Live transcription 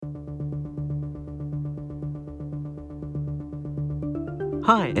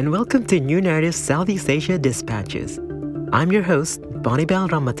Hi, and welcome to New Narrative Southeast Asia Dispatches. I'm your host, Bonibel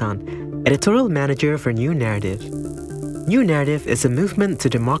Ramatan, editorial manager for New Narrative. New Narrative is a movement to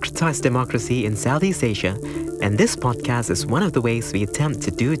democratize democracy in Southeast Asia, and this podcast is one of the ways we attempt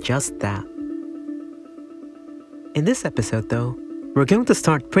to do just that. In this episode, though, we're going to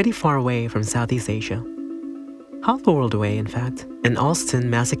start pretty far away from Southeast Asia. Half the world away, in fact, in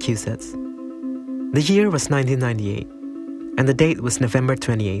Allston, Massachusetts. The year was 1998, and the date was November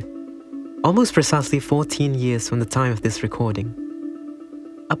 28th, almost precisely 14 years from the time of this recording.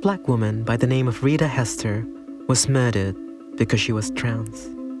 A black woman by the name of Rita Hester was murdered because she was trans.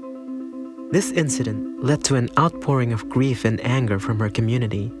 This incident led to an outpouring of grief and anger from her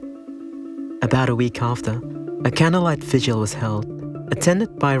community. About a week after, a candlelight vigil was held,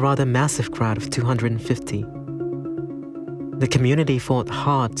 attended by a rather massive crowd of 250. The community fought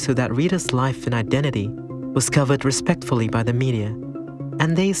hard so that Rita's life and identity was covered respectfully by the media,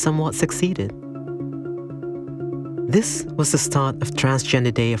 and they somewhat succeeded. This was the start of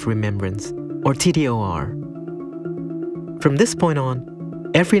Transgender Day of Remembrance, or TDOR. From this point on,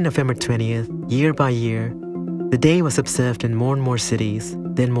 every November 20th, year by year, the day was observed in more and more cities,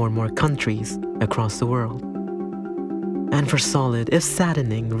 then more and more countries across the world. And for solid, if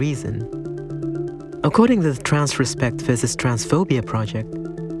saddening, reason. According to the Trans Respect vs. Transphobia project,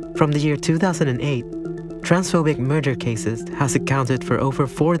 from the year 2008, transphobic murder cases has accounted for over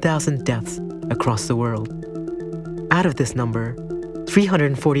 4,000 deaths across the world. Out of this number,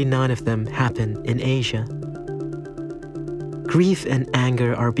 349 of them happen in Asia. Grief and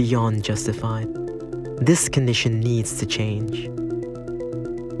anger are beyond justified. This condition needs to change.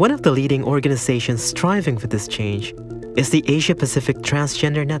 One of the leading organizations striving for this change is the Asia Pacific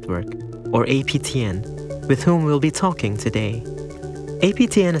Transgender Network, or APTN, with whom we'll be talking today.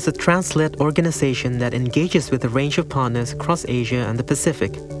 APTN is a trans-led organization that engages with a range of partners across Asia and the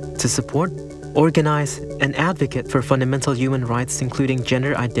Pacific to support, organize, and advocate for fundamental human rights including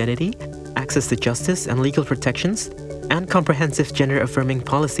gender identity, access to justice and legal protections, and comprehensive gender-affirming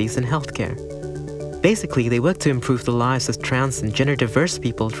policies in healthcare. Basically, they work to improve the lives of trans and gender-diverse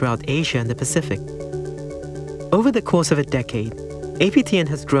people throughout Asia and the Pacific. Over the course of a decade, APTN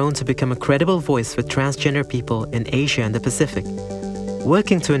has grown to become a credible voice for transgender people in Asia and the Pacific,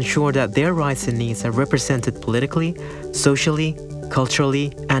 working to ensure that their rights and needs are represented politically, socially,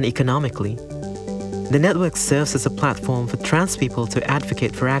 culturally, and economically. The network serves as a platform for trans people to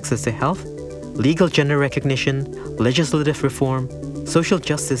advocate for access to health, legal gender recognition, legislative reform, social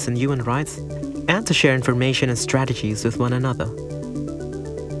justice and human rights, and to share information and strategies with one another.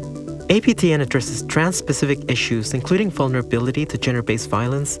 APTN addresses trans-specific issues including vulnerability to gender-based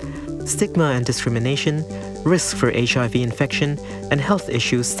violence, stigma and discrimination, risk for HIV infection, and health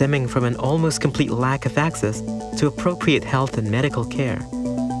issues stemming from an almost complete lack of access to appropriate health and medical care.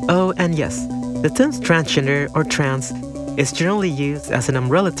 Oh, and yes, the term transgender or trans is generally used as an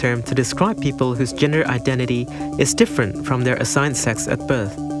umbrella term to describe people whose gender identity is different from their assigned sex at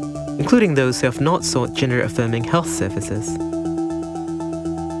birth, including those who have not sought gender-affirming health services.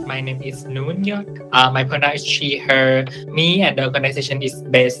 My name is Noon Yot. My pronoun is she, her, me, and the organization is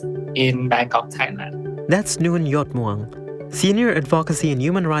based in Bangkok, Thailand. That's Noon Yot Muang, Senior Advocacy and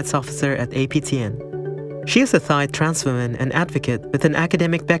Human Rights Officer at APTN. She is a Thai trans woman and advocate with an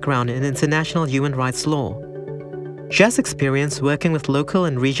academic background in international human rights law. She has experience working with local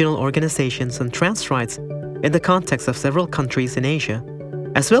and regional organizations on trans rights in the context of several countries in Asia,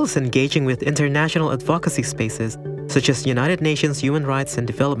 as well as engaging with international advocacy spaces such as United Nations human rights and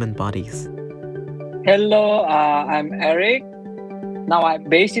development bodies. Hello, I'm Eric. Now I'm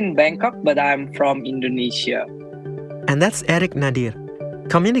based in Bangkok, but I'm from Indonesia. And that's Eric Nadir,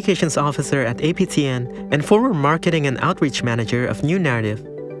 Communications Officer at APTN and former Marketing and Outreach Manager of New Narrative.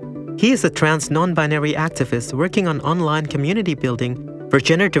 He is a trans non-binary activist working on online community building for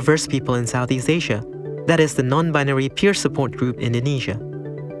gender-diverse people in Southeast Asia, that is the non-binary peer support group Indonesia.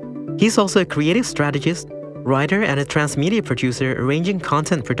 He's also a creative strategist, writer, and a transmedia producer arranging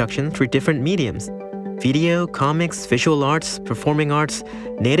content production through different mediums: video, comics, visual arts, performing arts,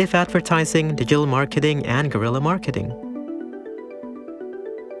 native advertising, digital marketing, and guerrilla marketing.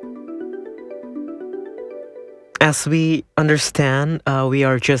 As we understand, we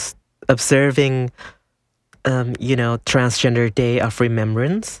are just observing, Transgender Day of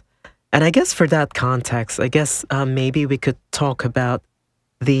Remembrance. And I guess for that context, maybe we could talk about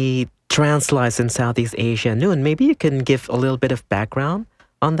the trans lives in Southeast Asia. Noon, maybe you can give a little bit of background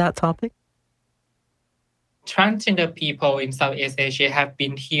on that topic? Transgender people in Southeast Asia have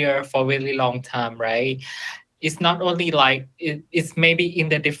been here for a really long time, right? It's not only like it's maybe in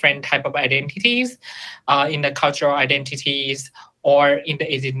the different type of identities, in the cultural identities or in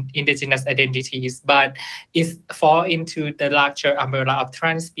the indigenous identities, but it's fall into the larger umbrella of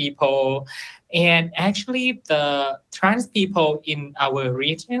trans people. And actually, the trans people in our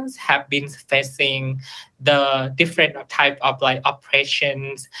regions have been facing the different type of like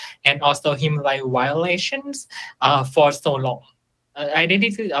oppressions and also human rights violations for so long.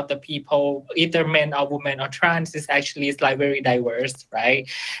 Identity of the people, either men or women or trans, is like very diverse, right?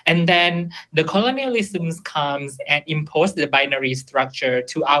 And then the colonialism comes and impose the binary structure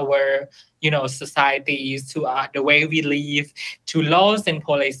to our societies, to the way we live, to laws and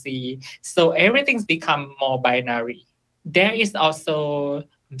policy. So everything's become more binary. There is also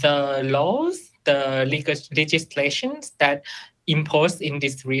the laws, the legal legislations that imposed in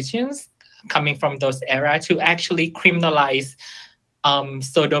these regions coming from those era to actually criminalize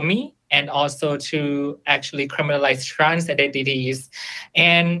sodomy and also to actually criminalize trans identities.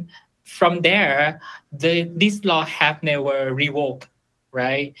 And from there, this law have never revoked,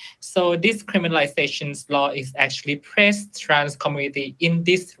 right? So this criminalizations law is actually pressed trans community in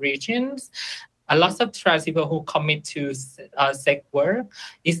these regions. A lot of trans people who commit to sex work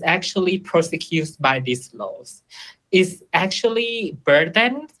is actually prosecuted by these laws. It's actually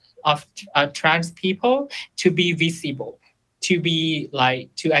burden of trans people to be visible, to be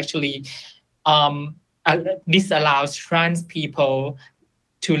like to actually this allows trans people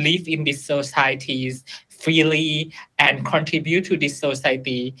to live in these societies freely and contribute to this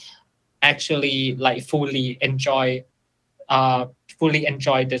society, actually like fully enjoy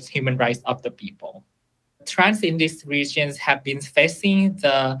the human rights of the people. Trans in these regions have been facing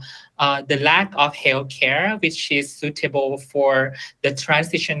the lack of healthcare, which is suitable for the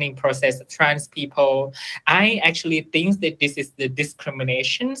transitioning process of trans people. I actually think that this is the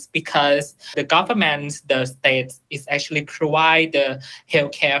discriminations because the government, the states, is actually provide the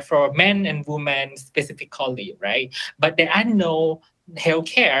healthcare for men and women specifically, right? But there are no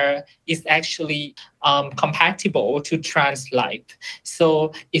healthcare is actually compatible to trans life.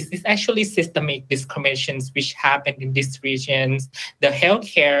 So it's actually systemic discriminations which happen in these regions. The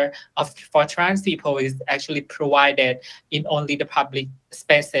healthcare for trans people is actually provided in only the public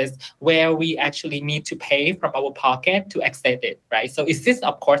spaces where we actually need to pay from our pocket to access it, right? So is this,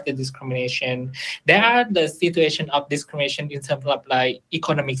 of course, the discrimination? There are the situation of discrimination in terms of like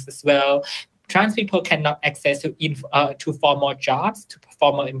economics as well. Trans people cannot access to formal jobs, to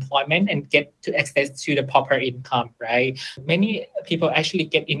formal employment, and get to access to the proper income, right? Many people actually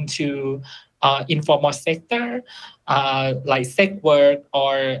get into informal sector, like sex work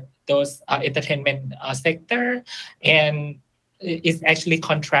or those entertainment sector, and it's actually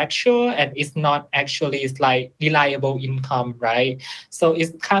contractual and it's not actually it's like reliable income, right? So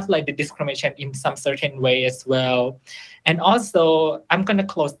it's kind of like the discrimination in some certain way as well. And also, I'm going to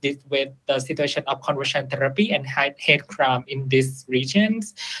close this with the situation of conversion therapy and hate crime in these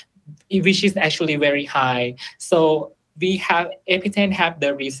regions, which is actually very high. So we have Epitene have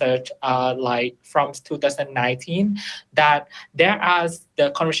the research like from 2019 that there are the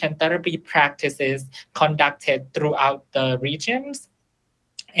conversion therapy practices conducted throughout the regions.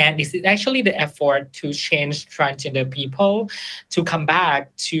 And this is actually the effort to change transgender people to come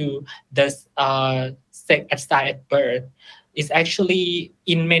back to the sex at birth. It's actually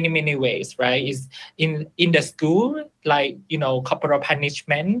in many ways, right? It's in the school, like corporal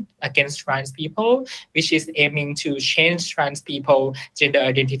punishment against trans people, which is aiming to change trans people gender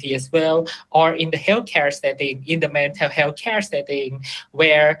identity as well, or in the healthcare setting, in the mental health care setting,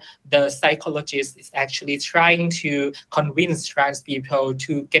 where the psychologist is actually trying to convince trans people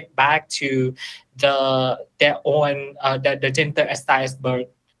to get back to their own the gender assigned birth.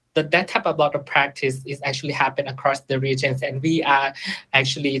 That type of lot of practice is actually happen across the regions, and we are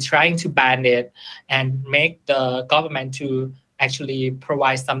actually trying to ban it and make the government to actually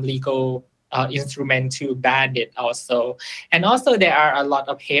provide some legal instrument to ban it also. And also there are a lot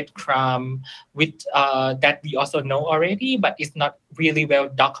of hate crime with that we also know already, but it's not really well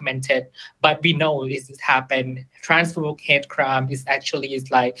documented. But we know this has happened. Transphobic hate crime is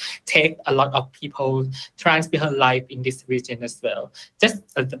like take a lot of people, trans people's life in this region as well. Just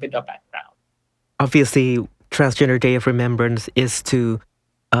a little bit of background. Obviously, Transgender Day of Remembrance is to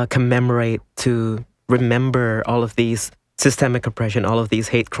commemorate, to remember all of these systemic oppression, all of these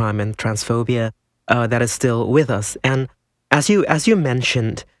hate crime and transphobia that is still with us. And as you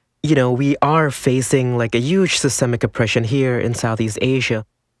mentioned, we are facing like a huge systemic oppression here in Southeast Asia,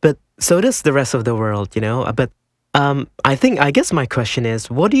 but so does the rest of the world, But I guess my question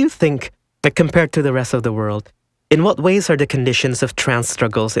is, what do you think, like, compared to the rest of the world, in what ways are the conditions of trans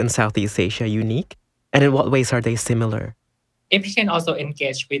struggles in Southeast Asia unique, and in what ways are they similar? AP can also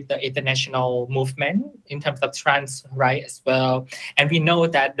engage with the international movement in terms of trans rights as well. And we know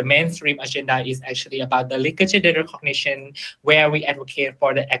that the mainstream agenda is actually about the legal gender recognition, where we advocate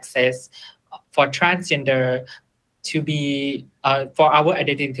for the access for transgender to be for our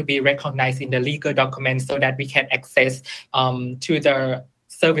identity to be recognized in the legal documents so that we can access to the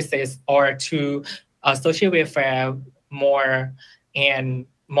services or to social welfare more and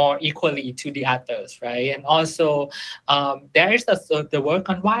more equally to the others, right? And also, there is also the work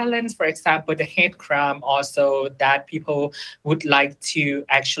on violence, for example, the hate crime, also that people would like to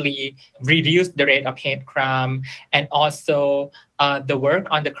actually reduce the rate of hate crime. And also, the work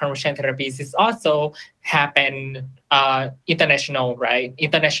on the conversion therapies is also happen international, right?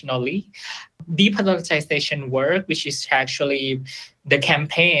 Internationally. Depathologization work, which is actually the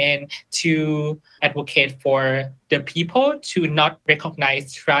campaign to advocate for the people to not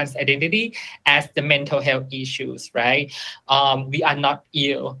recognize trans identity as the mental health issues, right? We are not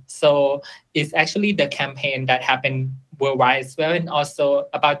ill. So it's actually the campaign that happened worldwide as well. And also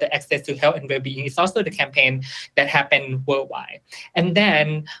about the access to health and well-being is also the campaign that happened worldwide. And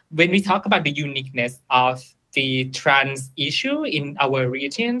then when we talk about the uniqueness of the trans issue in our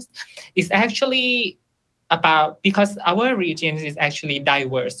regions, is actually about because our regions is actually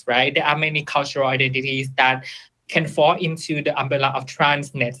diverse, right? There are many cultural identities that can fall into the umbrella of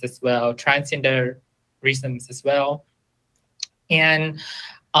transness as well, transgenderisms as well. And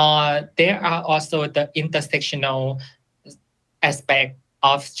there are also the intersectional aspect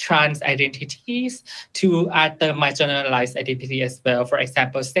of trans identities to other marginalized identity as well. For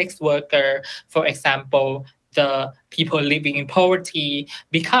example, sex worker, for example, the people living in poverty,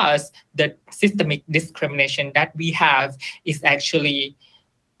 because the systemic discrimination that we have is actually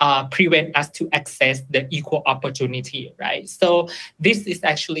prevent us to access the equal opportunity, right? So this is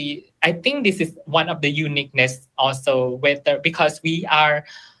actually, I think this is one of the uniqueness also, whether because we are,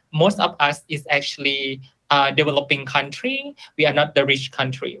 most of us is actually developing country, we are not the rich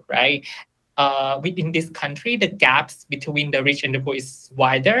country, right? Within this country, the gaps between the rich and the poor is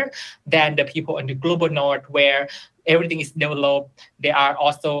wider than the people in the global north, where everything is developed. There are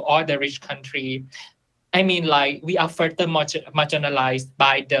also all the rich country. I mean, like we are further marginalized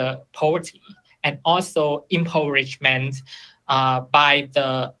by the poverty and also impoverishment by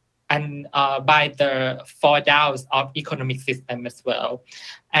the fall downs of economic system as well.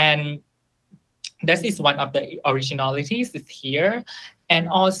 And this is one of the originalities is here. And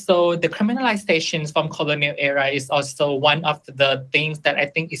also the criminalizations from colonial era is also one of the things that I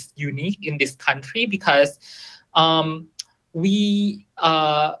think is unique in this country, because we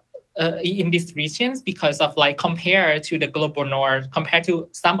in these regions, because of like compared to the global north, compared to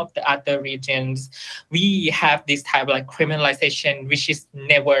some of the other regions, we have this type of like criminalization which is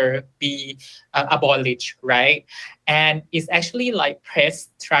never be abolished, right? And it's actually like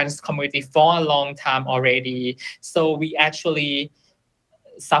pressed trans community for a long time already. So we actually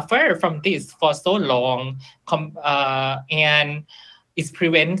suffer from this for so long, and it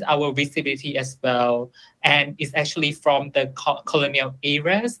prevents our visibility as well. And it's actually from the colonial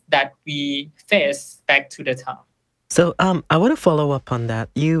eras that we face back to the time. So I want to follow up on that.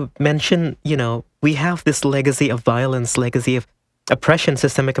 You mentioned, we have this legacy of violence, legacy of oppression,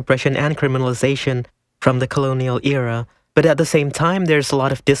 systemic oppression and criminalization from the colonial era. But at the same time, there's a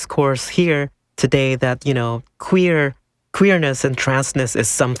lot of discourse here today that, queerness and transness is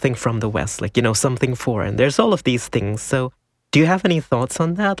something from the West, like, something foreign. There's all of these things. So do you have any thoughts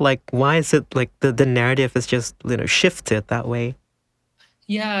on that? Like, why is it like the narrative is just, shifted that way?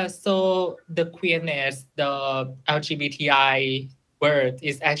 Yeah, so the queerness, the LGBTI word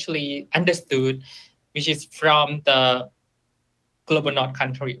is actually understood, which is from the global north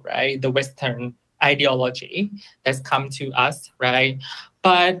country, right? The Western ideology that's come to us, right?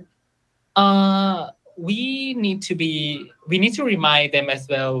 But we need to remind them as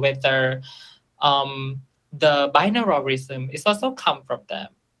well whether the binauralism is also come from them,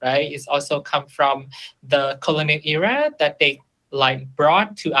 right? It's also come from the colonial era that they like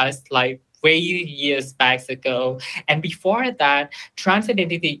brought to us like way years back ago. And before that, trans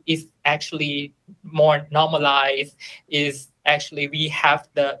identity is actually more normalized. Is actually we have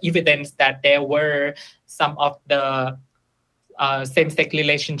the evidence that there were some of the same-sex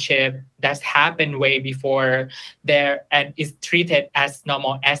relationship that's happened way before there and is treated as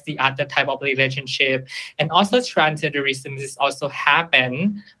normal as the other type of relationship. And also transgenderism is also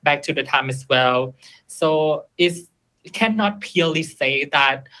happened back to the time as well. So it cannot purely say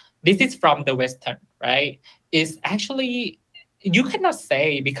that this is from the Western, right? It's actually, you cannot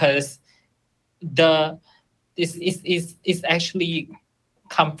say because this is actually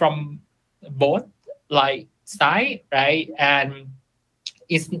come from both like side, right? And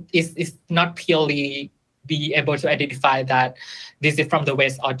is not purely be able to identify that this is from the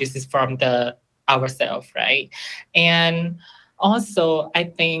West or this is from the ourselves, right? And also, I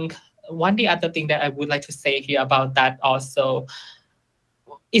think the other thing that I would like to say here about that also,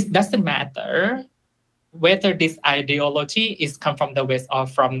 it doesn't matter whether this ideology is come from the West or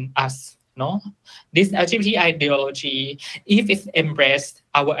from us. No, this LGBT ideology, if it's embraced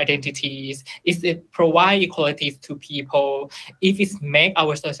our identities, if it provide equalities to people, if it's make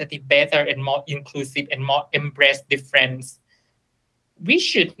our society better and more inclusive and more embrace difference, we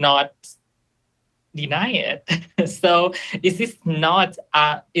should not deny it. So is not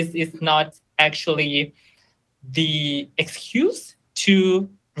actually the excuse to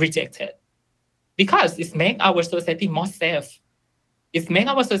reject it, because it's make our society more safe. It's make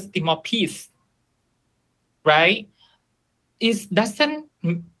our society more peace, right? It doesn't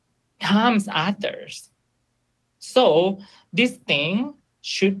harm others. So this thing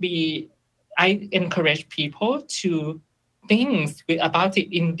should be, I encourage people to think about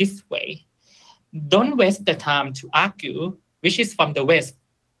it in this way. Don't waste the time to argue which is from the West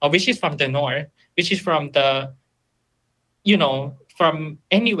or which is from the North, which is from the, from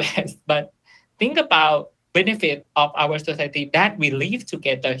anywhere, but think about benefit of our society that we live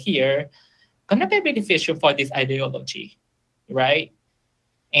together here gonna be beneficial for this ideology, right?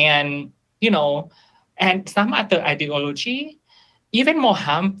 And and some other ideology even more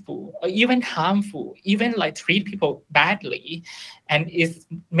harmful, or even like treat people badly, and is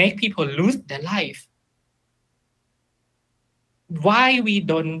make people lose their life. Why we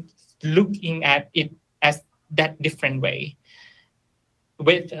don't looking at it as that different way?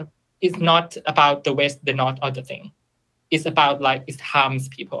 It's not about the West, the North, or the thing. It's about like it harms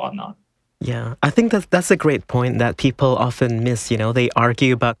people or not. Yeah, I think that's a great point that people often miss. They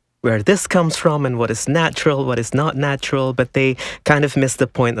argue about where this comes from and what is natural, what is not natural, but they kind of miss the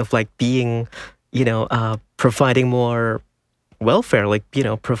point of like being, providing more welfare, like,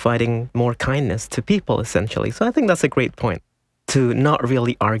 providing more kindness to people essentially. So I think that's a great point to not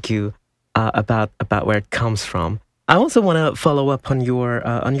really argue about where it comes from. I also want to follow up on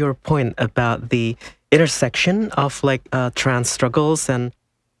your point about the intersection of like trans struggles and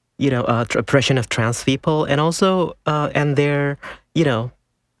oppression of trans people, and also and their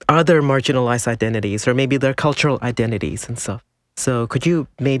other marginalized identities, or maybe their cultural identities and stuff. So could you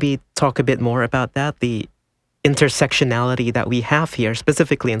maybe talk a bit more about that, the intersectionality that we have here,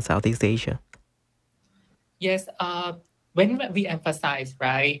 specifically in Southeast Asia? Yes. When we emphasize,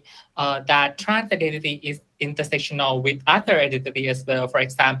 right, that trans identity is intersectional with other identity as well, for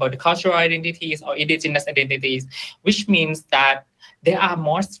example, the cultural identities or indigenous identities, which means that there are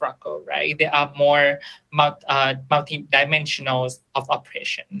more struggle, right? There are more multi-dimensionals of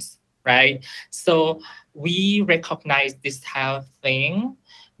oppressions, right? So we recognize this whole thing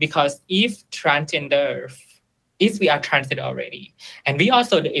because if we are transgender already, and we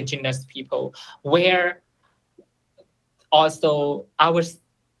also the indigenous people, where also our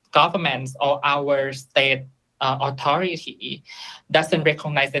governments or our state authority doesn't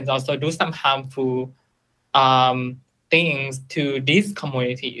recognize and also do some harmful things to these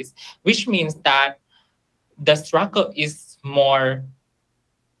communities, which means that the struggle is more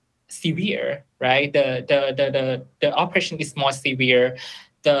severe, right? The oppression is more severe.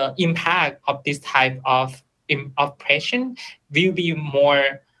 The impact of this type of oppression will be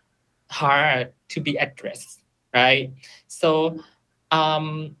more hard to be addressed, right? So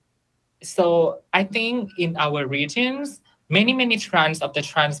I think in our regions, many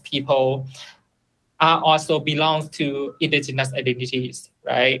trans people also belongs to indigenous identities,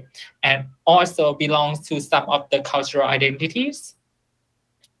 right? And also belongs to some of the cultural identities.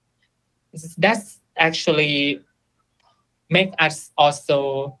 That's actually make us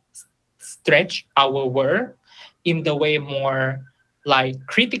also stretch our work in the way more like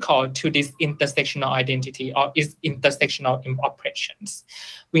critical to this intersectional identity or is intersectional oppressions.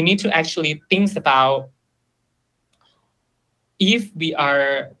 We need to actually think about if we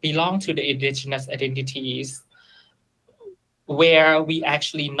belong to the indigenous identities, where we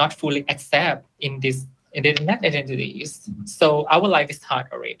actually not fully accept in these indigenous identities. So our life is hard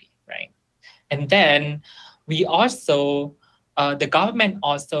already, right? And then we also, the government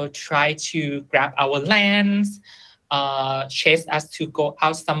also try to grab our lands, chase us to go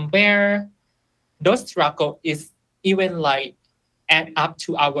out somewhere. Those struggle is even like add up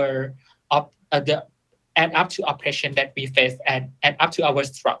to add up to oppression that we face and add up to our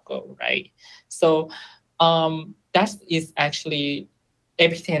struggle, right? So that is actually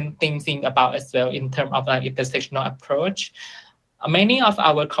everything thinking about as well in terms of an intersectional approach. Many of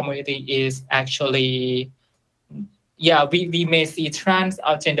our community is actually we may see trans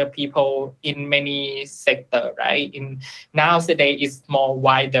or gender people in many sectors, right? In nowadays, it's more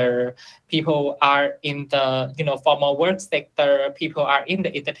wider. People are in the formal work sector. People are in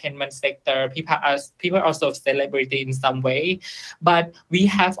the entertainment sector. People are also celebrity in some way, but we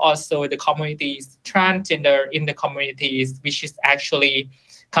have also the communities transgender in the communities, which is actually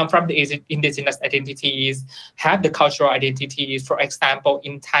come from the indigenous identities, have the cultural identities. For example,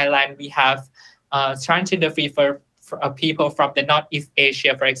 in Thailand, we have transgender people people from the Northeast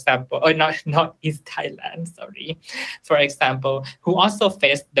Asia, for example, or not Northeast Thailand, sorry, for example, who also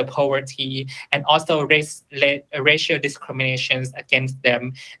face the poverty and also racial discriminations against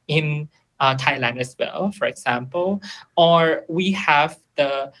them in Thailand as well, for example. Or we have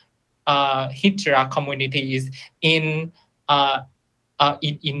the Hijra communities in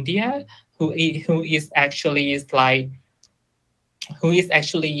India who is actually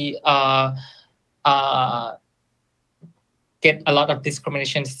uh, get a lot of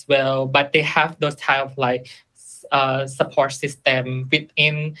discrimination as well, but they have those type of support system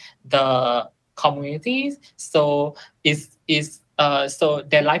within the communities. So so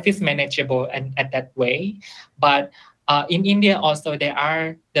their life is manageable and at that way. But in India also there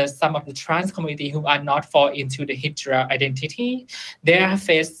are some of the trans community who are not fall into the Hijra identity. They have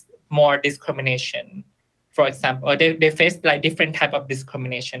faced more discrimination. For example, or they face different type of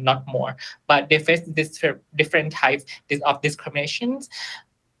discrimination, not more, but they face this different types of discriminations.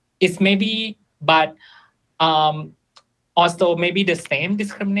 It's maybe, but also maybe the same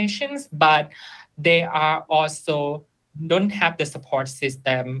discriminations, but they are also don't have the support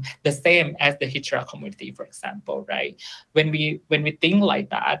system the same as the Hijra community, for example, right? When we think like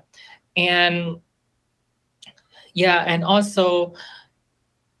that, and and also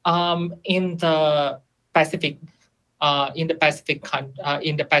in the Pacific, in the Pacific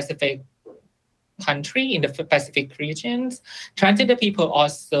country, in the Pacific regions, transgender people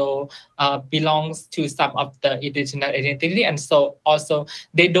also belongs to some of the indigenous identity, and so also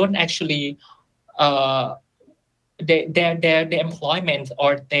they don't actually their employment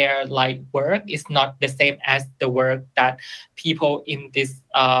or their work is not the same as the work that people in this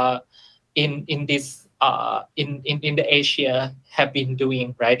in the Asia have been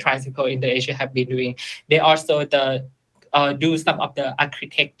doing, right? Trans people in the Asia have been doing. They also do some of the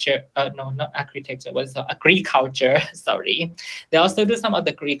architecture, no, not architecture, was agriculture, sorry. They also do some of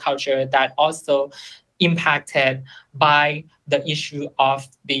the agriculture that also impacted by the issue of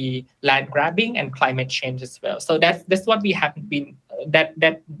the land grabbing and climate change as well. So that's what we have been, that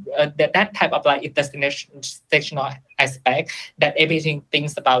type of intersectional aspect that everything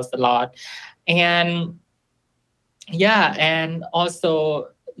thinks about a lot. And and also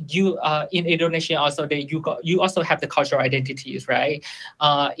you in Indonesia also you also have the cultural identities, right?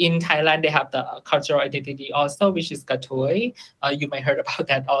 In Thailand they have the cultural identity also, which is Kathoey. You might heard about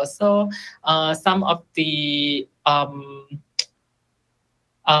that also. Some of the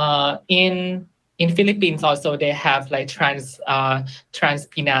in Philippines also they have trans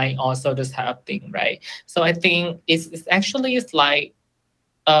Pinay also, this type of thing, right? So I think it's actually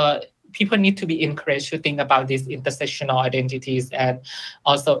people need to be encouraged to think about these intersectional identities and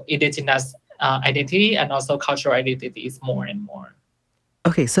also indigenous identity and also cultural identities more and more.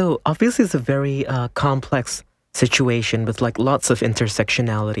 Okay, so obviously it's a very complex situation with lots of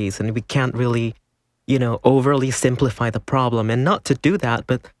intersectionalities, and we can't really, overly simplify the problem. And not to do that,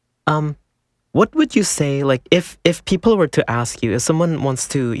 but what would you say, if people were to ask you, if someone wants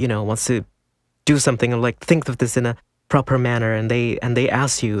to do something or think of this in a proper manner, and they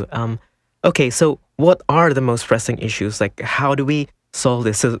ask you, okay, so what are the most pressing issues? How do we solve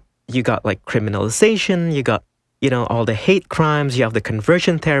this? So you got criminalization, you got all the hate crimes, you have the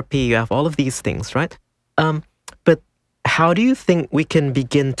conversion therapy, you have all of these things, right? But how do you think we can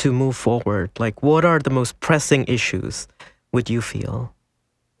begin to move forward? What are the most pressing issues, would you feel?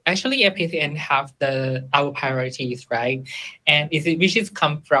 Actually, APTN have our priorities, right? And which is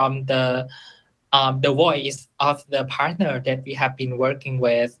come from the voice of the partner that we have been working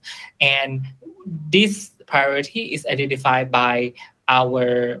with. And this priority is identified by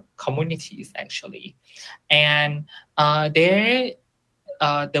our communities, actually. And the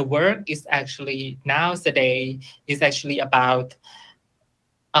work is actually nowadays is actually about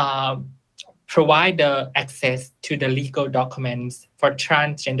provide the access to the legal documents for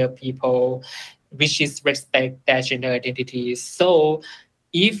transgender people, which is respect their gender identities. So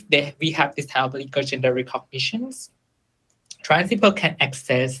if we have this type of legal gender recognitions, trans people can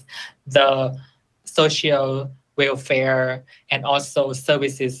access the social welfare and also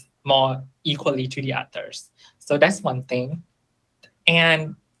services more equally to the others. So that's one thing.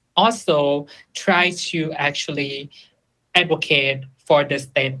 And also try to actually advocate for the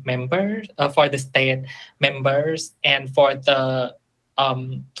state members, and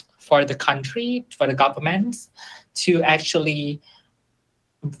um, for the country, for the governments to actually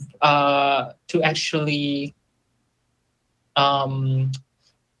to actually um,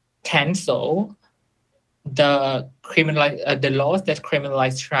 cancel the laws that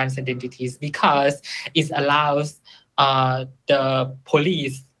criminalize trans identities, because it allows the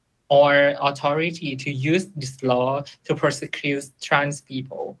police or authority to use this law to prosecute trans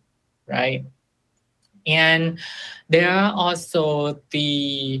people, right? And there are also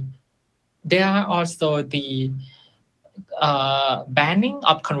the banning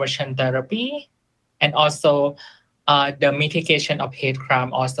of conversion therapy, and also the mitigation of hate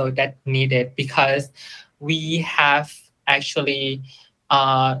crime also that needed, because we have actually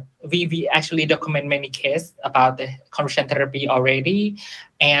we actually document many cases about the conversion therapy already,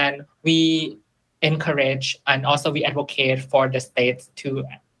 and we encourage and also we advocate for the states to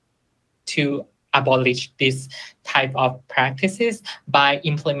abolish this type of practices by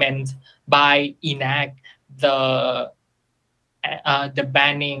enact the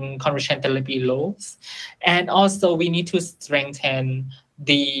banning conversion therapy laws. And also we need to strengthen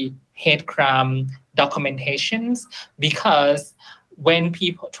the hate crime documentations, because when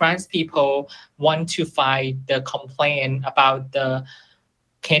trans people want to file the complaint about the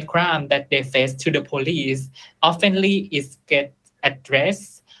hate crime that they face to the police, oftenly it gets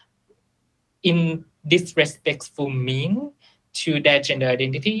addressed in disrespectful mean to their gender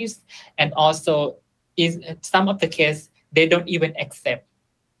identities, and also is some of the cases they don't even accept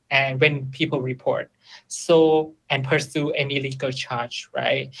and when people report and pursue any legal charge,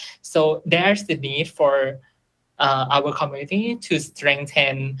 right? So there's the need for our community to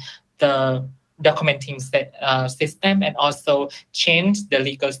strengthen the documenting system, and also change the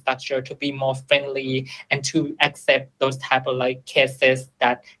legal structure to be more friendly and to accept those type of like cases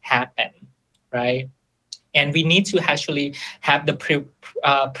that happen, right? And we need to actually have the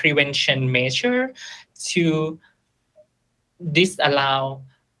prevention measure to disallow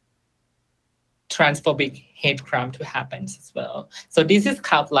transphobic hate crime to happen as well. So this is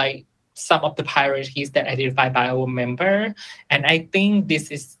kind of like some of the priorities that identified by our member, and I think this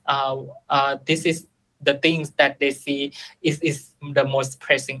is the things that they see is the most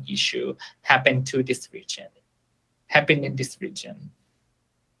pressing issue happen in this region.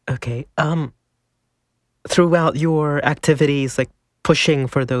 Okay. Throughout your activities, like pushing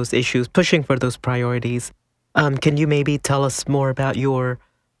for those issues, pushing for those priorities, can you maybe tell us more about your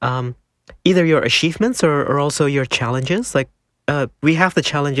either your achievements or also your challenges? Like we have the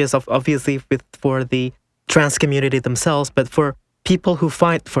challenges of obviously for the trans community themselves, but for people who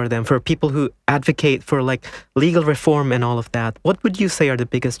fight for them, for people who advocate for like legal reform and all of that, what would you say are the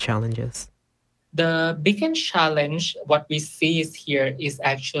biggest challenges? The biggest challenge, what we see is here, is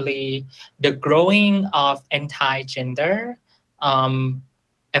actually the growing of anti-gender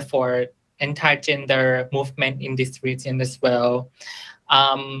effort, anti-gender movement in this region as well.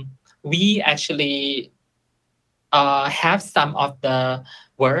 We actually have some of the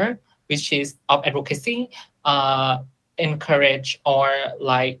work which is of advocacy, encourage or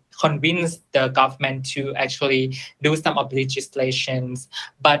like convince the government to actually do some of legislations.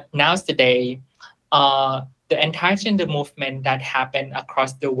 But nowadays, the entire gender movement that happened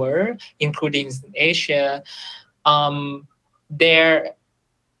across the world, including Asia,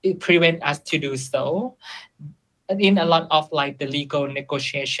 it prevent us to do so. In a lot of like the legal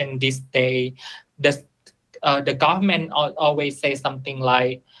negotiation this day, the government always say something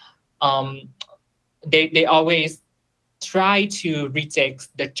like they always try to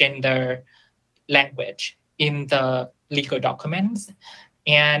reject the gender language in the legal documents,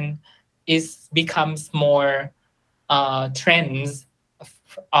 and it becomes more trends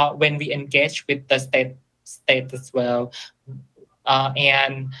when we engage with the state as well,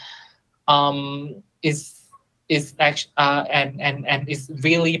 and is actually and is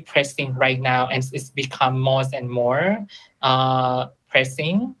really pressing right now, and it's become more and more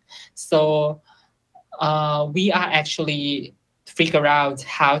pressing. So we are actually figure out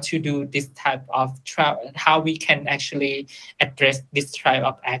how to do this type of how we can actually address this type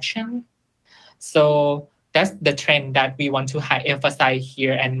of action. So that's the trend that we want to emphasize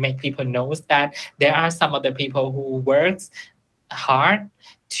here and make people know that there are some other people who works hard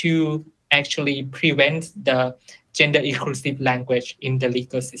to actually prevent the gender inclusive language in the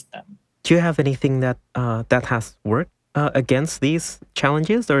legal system. Do you have anything that that has worked against these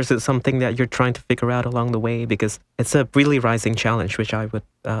challenges, or is it something that you're trying to figure out along the way? Because it's a really rising challenge, which I would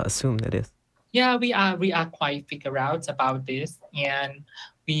assume it is. Yeah, we are quite figure out about this, and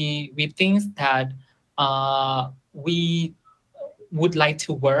we think that we would like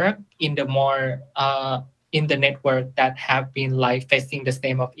to work in the more in the network that have been like facing the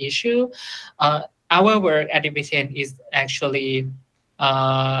same of issue. Our work at Division is actually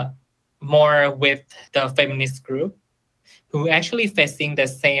uh, more with the feminist group who actually facing the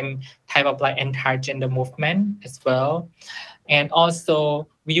same type of like anti-gender movement as well. And also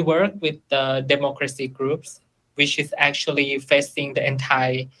we work with the democracy groups, which is actually facing the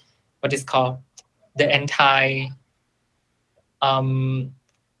anti, what is called the anti um,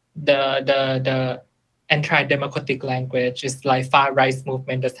 the anti-democratic language is like far right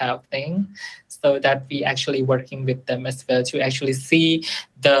movement, that type of thing. So that we actually working with them as well to actually see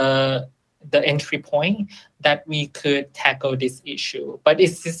the entry point that we could tackle this issue. But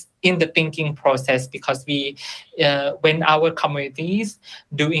it's just in the thinking process because we, when our communities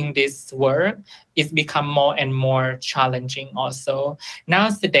doing this work, it's become more and more challenging also. Now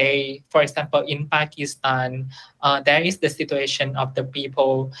today, for example, in Pakistan, there is the situation of the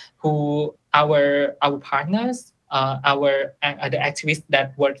people who our partners, the activists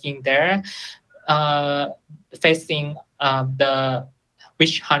that working there, uh, facing the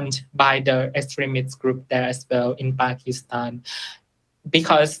witch hunt by the extremist group there as well in Pakistan.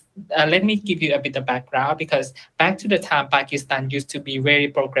 Because let me give you a bit of background. Because back to the time, Pakistan used to be very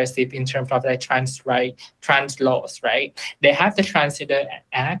progressive in terms of like trans laws, right? They have the Transgender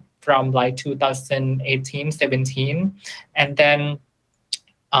Act from like 2018, 17, and then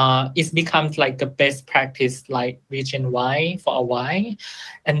it's becomes like the best practice like region wide for a while,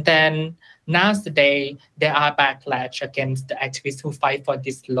 and then now today there are backlash against the activists who fight for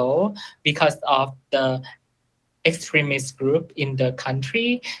this law because of the extremist group in the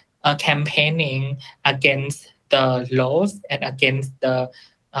country campaigning against the laws and against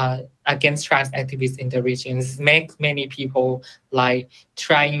trans activists in the regions. Make many people like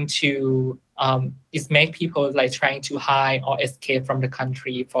trying to it make people like trying to hide or escape from the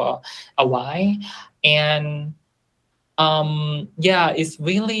country for a while. And yeah, it's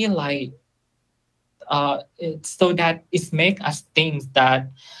really like so that it make us think that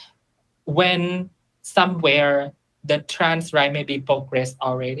when somewhere the trans right may be progressed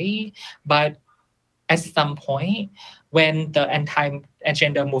already, but at some point when the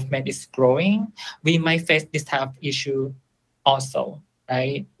anti-gender movement is growing, we might face this type of issue also,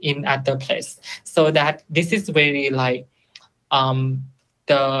 right, in other place. So that this is very like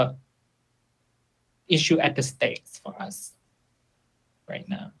the issue at the stakes for us right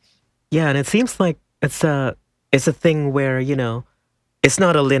now. Yeah, and it seems like it's a thing where, you know, it's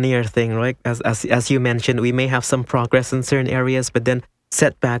not a linear thing, right? As you mentioned, we may have some progress in certain areas, but then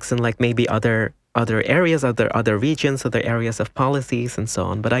setbacks in like maybe other areas, other regions, other areas of policies and so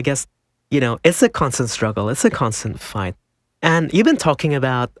on. But I guess, you know, it's a constant struggle. It's a constant fight. And you've been talking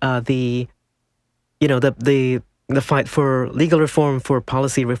about the, you know, the fight for legal reform, for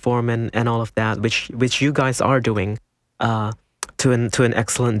policy reform, and all of that, which you guys are doing to an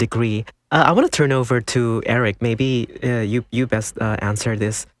excellent degree. I want to turn over to Eric. Maybe you best answer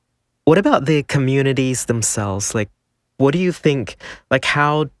this. What about the communities themselves? Like, what do you think? Like,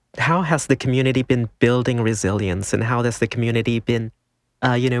 how has the community been building resilience, and how has the community been,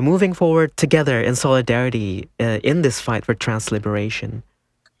 you know, moving forward together in solidarity in this fight for trans liberation?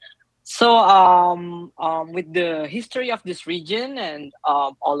 So, with the history of this region and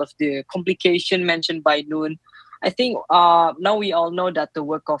all of the complication mentioned by Noon, I think now we all know that the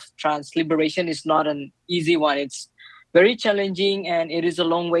work of trans liberation is not an easy one. It's very challenging, and it is a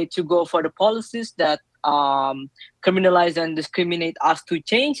long way to go for the policies that criminalize and discriminate us to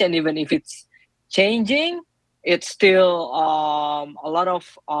change. And even if it's changing, it's still a lot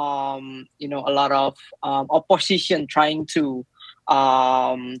of opposition trying to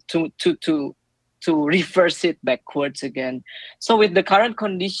reverse it backwards again. So with the current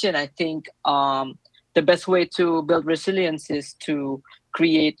condition, I think the best way to build resilience is to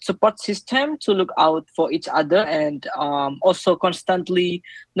create support system to look out for each other, and also constantly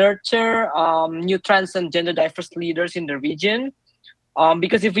nurture new trans and gender diverse leaders in the region.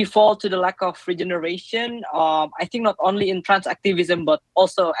 Because if we fall to the lack of regeneration, I think not only in trans activism, but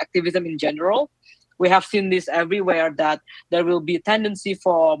also activism in general, we have seen this everywhere, that there will be a tendency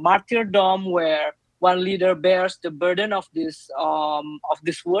for martyrdom, where one leader bears the burden of this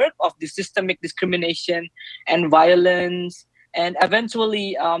work, of this systemic discrimination and violence, and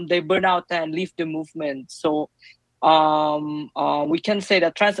eventually they burn out and leave the movement. So we can say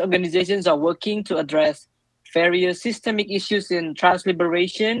that trans organizations are working to address various systemic issues in trans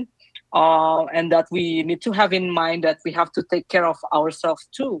liberation, and that we need to have in mind that we have to take care of ourselves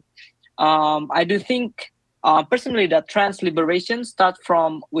too. I do think personally that trans liberation starts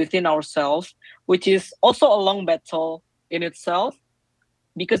from within ourselves, which is also a long battle in itself.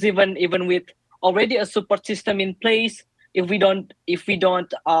 Because even with already a support system in place, if we don't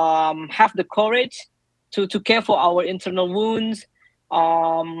have the courage to care for our internal wounds,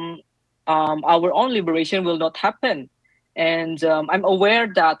 our own liberation will not happen. And I'm aware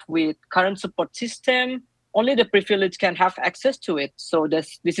that with current support system, only the privileged can have access to it. So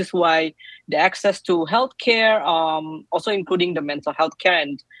this is why the access to healthcare, also including the mental health care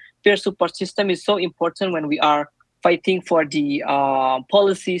and peer support system, is so important when we are fighting for the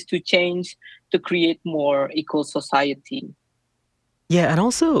policies to change to create more equal society. Yeah, and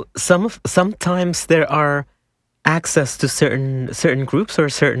also sometimes there are access to certain groups or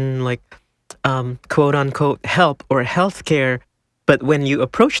certain like quote unquote help or healthcare, but when you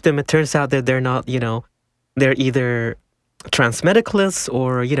approach them, it turns out that they're not, they're either transmedicalists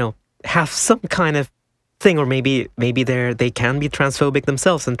or have some kind of thing, or maybe they can be transphobic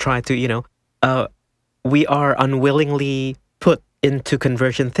themselves and try to we are unwillingly put into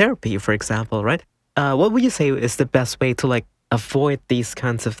conversion therapy, for example, right? What would you say is the best way to like avoid these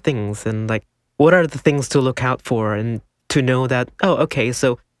kinds of things, and like what are the things to look out for and to know that, oh, okay,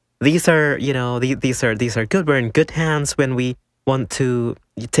 so these are these are good, we're in good hands when we want to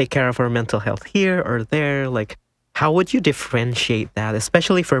take care of our mental health here or there? Like, how would you differentiate that,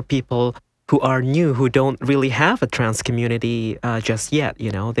 especially for people who are new, who don't really have a trans community just yet?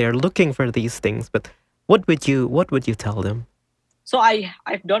 They're looking for these things, but what would you tell them? So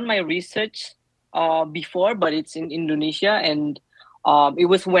I've done my research before, but it's in Indonesia, and it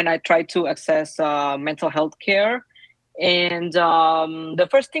was when I tried to access mental health care. And the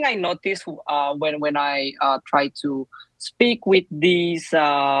first thing I noticed when I tried to speak with these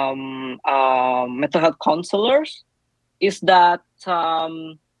mental health counselors is that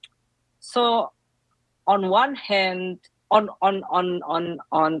so on one hand, on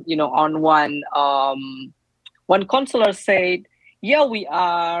one counselor said, yeah, we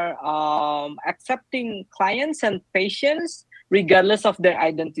are accepting clients and patients regardless of their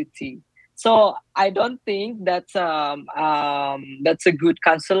identity. So I don't think that's a good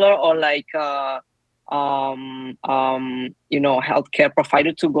counselor or like healthcare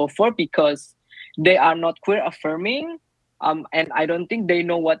provider to go for, because they are not queer affirming, and I don't think they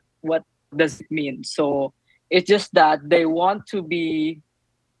know what does it mean. So it's just that they want to be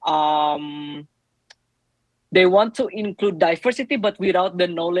they want to include diversity, but without the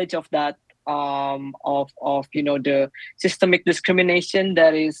knowledge of that of the systemic discrimination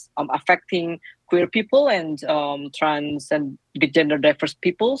that is affecting queer people and trans and gender diverse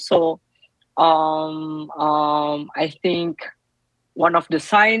people. So I think one of the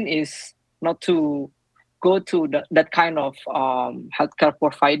sign is not to go to that kind of healthcare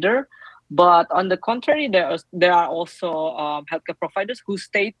provider. But on the contrary, there are also healthcare providers who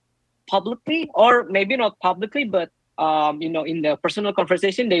state publicly, or maybe not publicly, but in the personal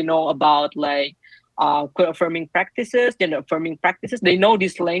conversation, they know about like queer affirming practices, gender affirming practices. They know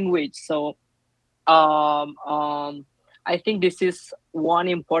this language. So I think this is one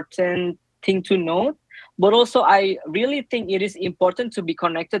important thing to note. But also, I really think it is important to be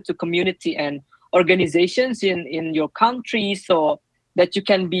connected to community and organizations in your country, so that you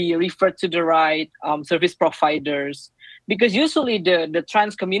can be referred to the right service providers. Because usually the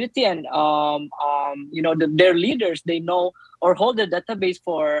trans community and their leaders, they know or hold a database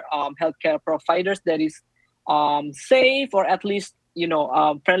for healthcare providers that is safe, or at least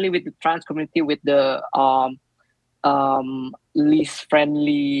friendly with the trans community, with the least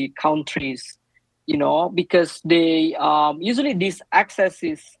friendly countries. Because they usually this access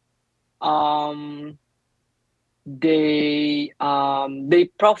is they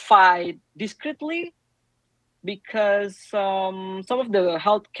provide discreetly, because some of the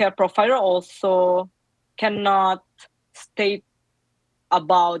healthcare provider also cannot state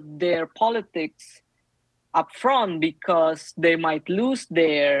about their politics upfront, because they might lose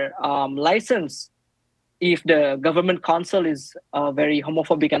their license. If the government council is very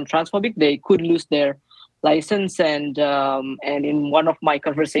homophobic and transphobic, they could lose their license. And in one of my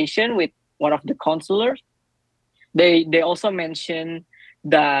conversation with one of the counselors, they also mentioned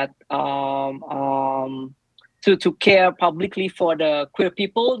that to care publicly for the queer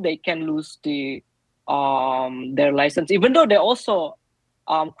people, they can lose their license, even though they're also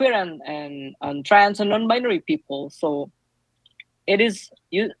queer and trans and non-binary people. So it is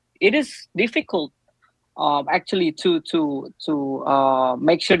difficult actually to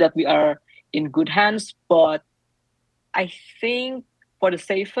make sure that we are in good hands. But I think for the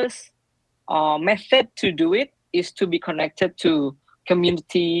safest method to do it is to be connected to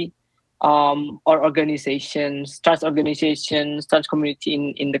community or organizations, trans community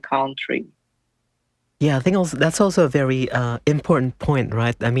in the country. Yeah, I think also that's also a very important point,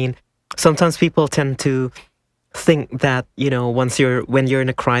 right? I mean, sometimes people tend to think that when you're in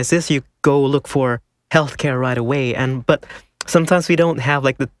a crisis, you go look for healthcare right away, but sometimes we don't have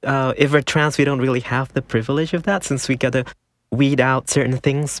like the if we're trans, we don't really have the privilege of that since we gotta weed out certain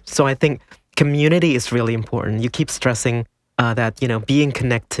things. So I think community is really important. You keep stressing that being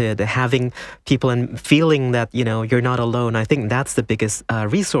connected, having people, and feeling that you're not alone. I think that's the biggest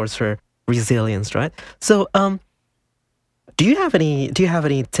resource for resilience, right? So do you have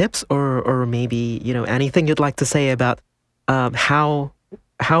any tips or maybe anything you'd like to say about how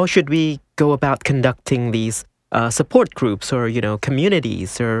should we go about conducting these support groups or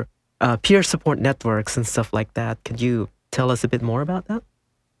communities or peer support networks and stuff like that? Could you tell us a bit more about that?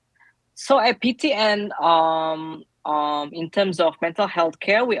 So at PTN, in terms of mental health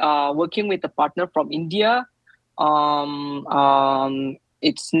care, we are working with a partner from India.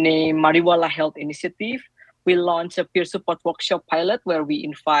 It's named Mariwala Health Initiative. We launched a peer support workshop pilot where we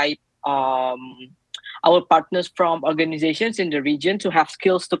invite our partners from organizations in the region to have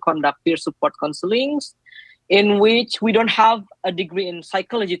skills to conduct peer support counselings, in which we don't have a degree in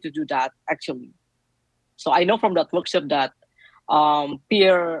psychology to do that, actually. So I know from that workshop that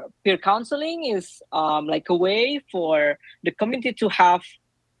peer counseling is like a way for the community to have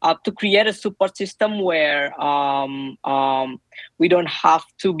to create a support system where we don't have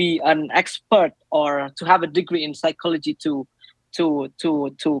to be an expert or to have a degree in psychology to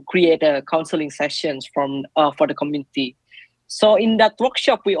create a counseling sessions from for the community. So in that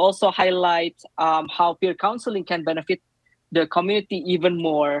workshop, we also highlight how peer counseling can benefit the community even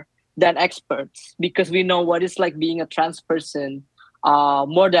more than experts, because we know what it's like being a trans person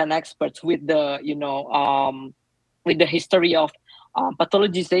more than experts with the with the history of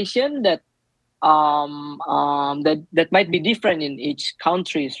pathologization that that might be different in each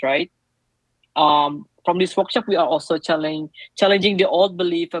countries, right? From this workshop, we are also challenging the old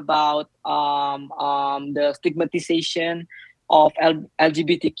belief about the stigmatization of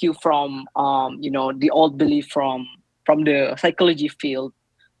LGBTQ from the old belief from the psychology field.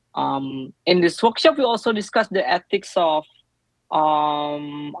 In this workshop, we also discussed the ethics of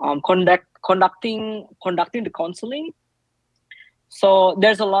conducting the counseling. So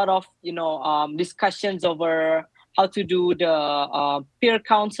there's a lot of discussions over how to do the peer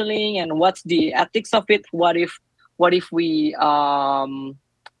counseling and what's the ethics of it. What if we have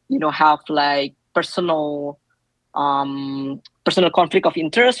like personal conflict of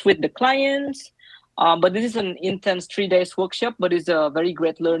interest with the clients. But this is an intense 3 days workshop, but it's a very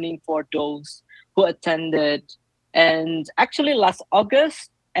great learning for those who attended. And actually last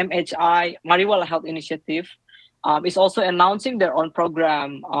August, MHI, Mariwala Health Initiative, is also announcing their own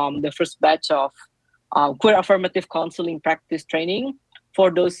program, the first batch of queer affirmative counseling practice training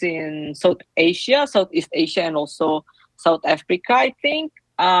for those in Southeast Asia, and also South Africa, I think.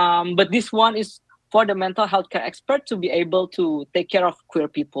 But this one is for the mental health care expert to be able to take care of queer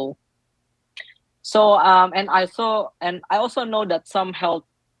people. So, and I also know that some health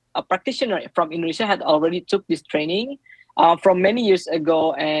practitioner from Indonesia had already took this training from many years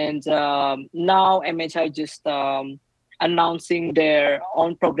ago, and now MHI just announcing their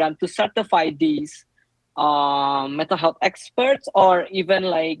own program to certify these mental health experts, or even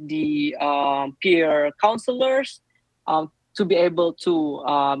like the peer counselors, to be able to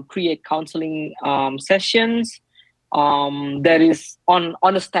create counseling sessions that is on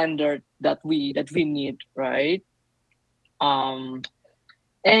a standard that we need, right?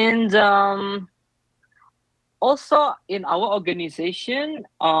 And also in our organization,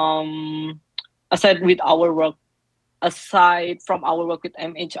 aside from our work with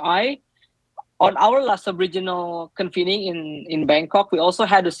MHI, on our last sub-regional convening in Bangkok, we also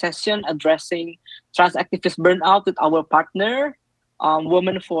had a session addressing trans activist burnout with our partner,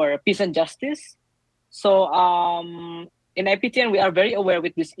 Women for Peace and Justice. So in IPTN, we are very aware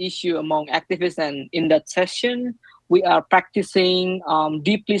with this issue among activists, and in that session, we are practicing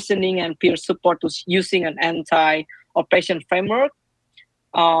deep listening and peer support using an anti-oppression framework.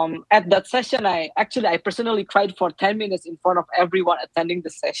 At that session, I personally cried for 10 minutes in front of everyone attending the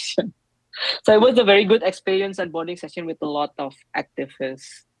session. So it was a very good experience and bonding session with a lot of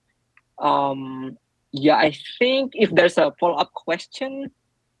activists. I think if there's a follow-up question.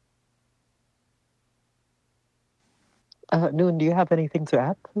 Noon, do you have anything to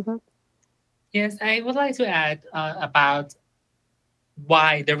add to that? Yes, I would like to add about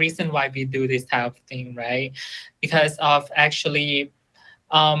the reason why we do this type of thing, right? Because of actually,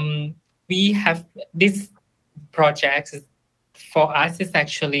 we have this project for us is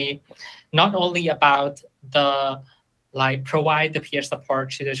actually not only about the like provide the peer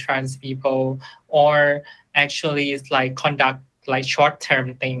support to the trans people, or actually it's like conduct like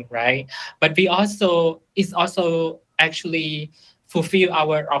short-term thing, right? But we also it's also actually fulfill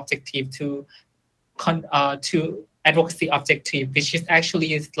our objective to advocacy objective, which is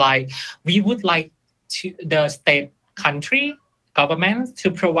actually is like we would like to the state country governments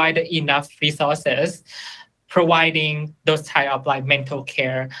to provide enough resources providing those type of like mental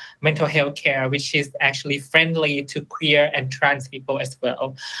health care, which is actually friendly to queer and trans people as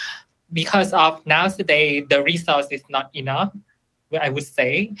well. Because of nowadays the resource is not enough, I would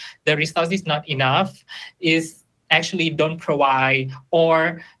say the resource is not enough, is actually don't provide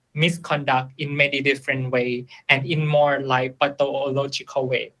or misconduct in many different way and in more like pathological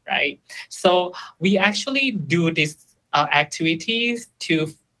way, right? So we actually do these activities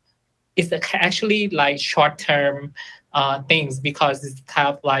to it's actually like short-term things because it's kind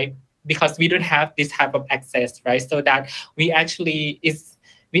of like because we don't have this type of access, right? So that we actually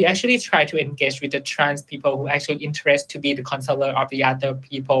try to engage with the trans people who actually interest to be the counselor of the other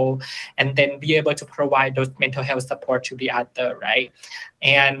people, and then be able to provide those mental health support to the other, right?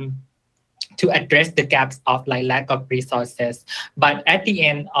 And to address the gaps of like lack of resources. But at the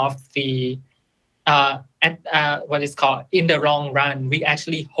end of the what is called in the long run, we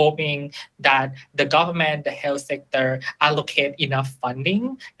actually hoping that the government, the health sector allocate enough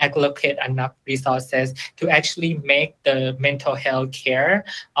funding, allocate enough resources to actually make the mental health care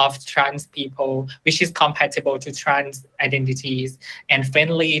of trans people, which is compatible to trans identities and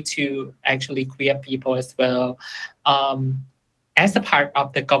friendly to actually queer people as well, as a part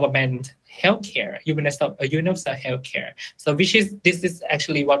of the government healthcare, universal healthcare. So this is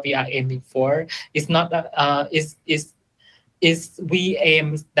actually what we are aiming for. It's not is we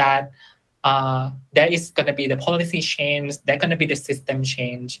aim that there is going to be the policy change, there's going to be the system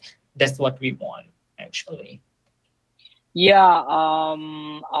change. That's what we want actually. Yeah,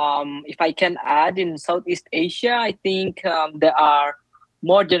 if I can add, in Southeast Asia, I think there are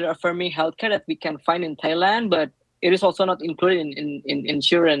more gender affirming healthcare that we can find in Thailand, but it is also not included in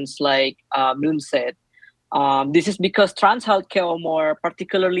insurance, like Noon said. This is because trans healthcare, or more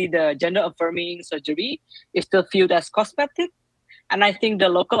particularly the gender affirming surgery, is still viewed as cosmetic. And I think the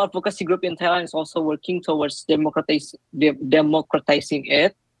local advocacy group in Thailand is also working towards democratizing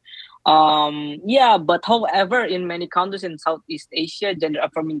it. Yeah, but however, in many countries in Southeast Asia, gender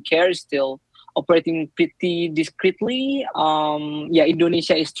affirming care is still operating pretty discreetly. Yeah,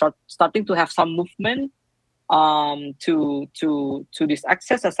 Indonesia is starting to have some movement to this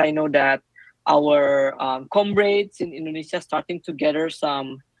access, as I know that our comrades in Indonesia starting to gather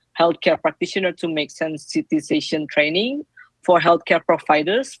some healthcare practitioners to make sensitization training for healthcare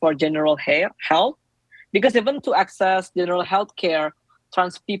providers for general health, because even to access general healthcare,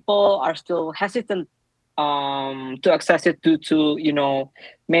 trans people are still hesitant to access it due to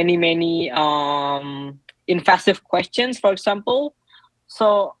many invasive questions, for example.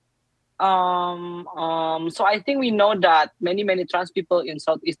 So so I think we know that many trans people in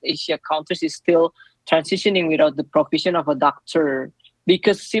Southeast Asia countries is still transitioning without the provision of a doctor,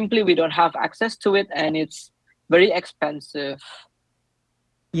 because simply we don't have access to it and it's very expensive.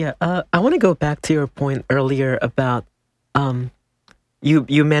 Yeah, I want to go back to your point earlier about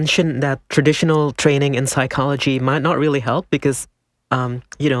you mentioned that traditional training in psychology might not really help because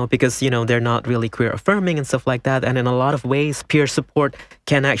they're not really queer affirming and stuff like that. And in a lot of ways, peer support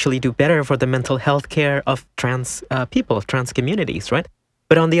can actually do better for the mental health care of trans people, of trans communities, right?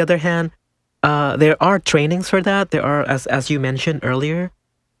 But on the other hand, there are trainings for that. There are, as you mentioned earlier.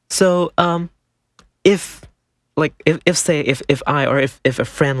 So if I or if a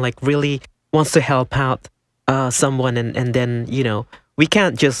friend like really wants to help out someone, and then we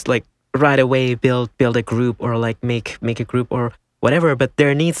can't just like right away build a group or like make a group or whatever, but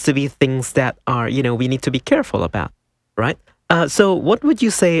there needs to be things that are we need to be careful about, right? So what would you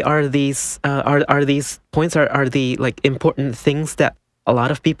say are these are these points, are the like important things that a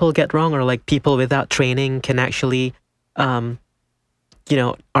lot of people get wrong, or like people without training can actually are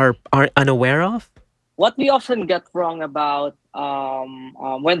unaware of? What we often get wrong about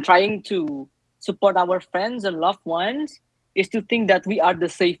when trying to support our friends and loved ones is to think that we are the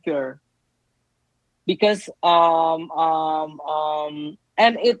savior, because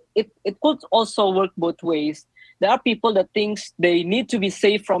and it could also work both ways. There are people that thinks they need to be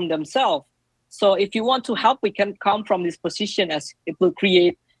safe from themselves. So if you want to help, we can come from this position, as it will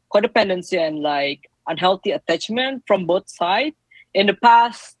create codependency and like unhealthy attachment from both sides. In the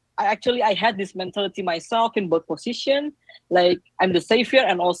past, I had this mentality myself in both position, like I'm the savior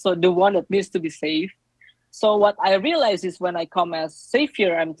and also the one that needs to be safe. So what I realize is when I come as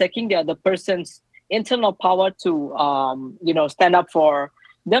savior, I'm taking the other person's internal power to stand up for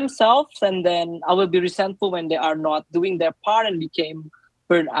themselves, and then I will be resentful when they are not doing their part and became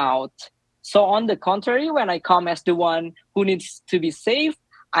burned out. So on the contrary, when I come as the one who needs to be saved,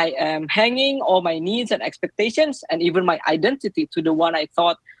 I am hanging all my needs and expectations and even my identity to the one I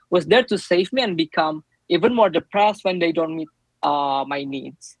thought was there to save me, and become even more depressed when they don't meet my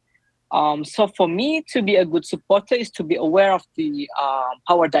needs. So for me, to be a good supporter is to be aware of the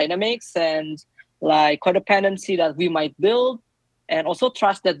power dynamics and like codependency that we might build, and also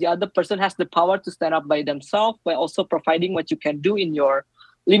trust that the other person has the power to stand up by themselves, by also providing what you can do in your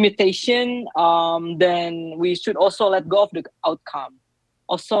limitation. Then we should also let go of the outcome.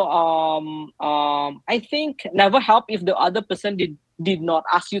 Also, I think never help if the other person did not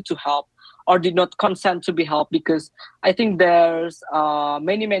ask you to help or did not consent to be helped, because I think there's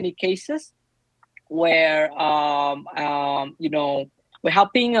many cases where we're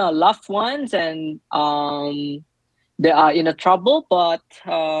helping loved ones, and they are in a trouble, but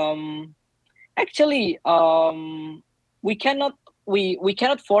actually we cannot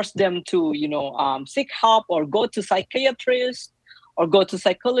force them to seek help or go to psychiatrists or go to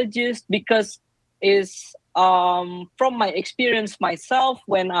psychologists, because is from my experience myself,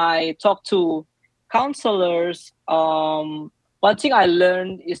 when I talk to counselors, one thing I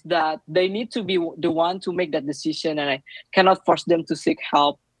learned is that they need to be the one to make that decision, and I cannot force them to seek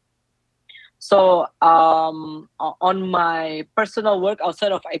help. So on my personal work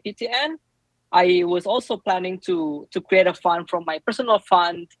outside of IPTN, I was also planning to create a fund from my personal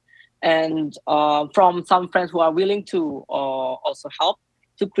fund, and from some friends who are willing to also help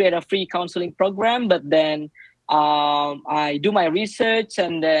to create a free counseling program. But then I do my research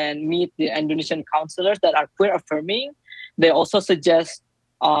and then meet the Indonesian counselors that are queer affirming. They also suggest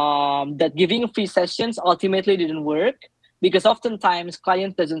that giving free sessions ultimately didn't work, because oftentimes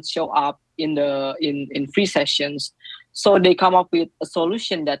client doesn't show up in free sessions. So they come up with a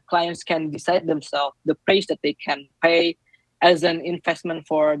solution that clients can decide themselves the price that they can pay as an investment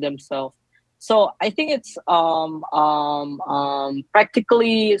for themselves. So I think it's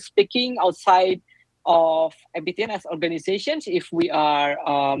practically speaking, outside of IPTN as organizations, if we are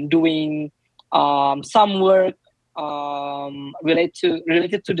doing some work related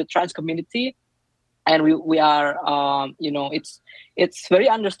to the trans community, and we are it's very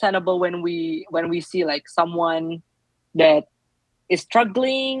understandable when we see like someone that is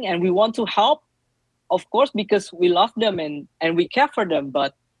struggling and we want to help, of course, because we love them and we care for them.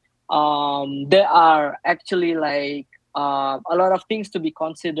 But there are actually like a lot of things to be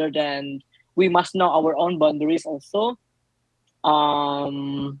considered, and we must know our own boundaries also.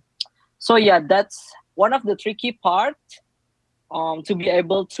 So yeah, that's one of the tricky part, to be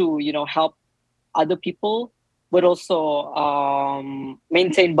able to help other people, but also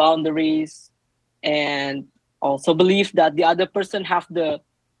maintain boundaries, and also believe that the other person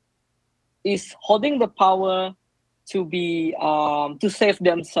is holding the power to be to save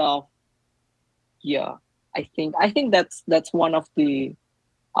themselves. Yeah, I think that's one of the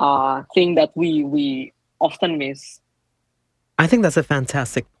thing that we often miss. I think that's a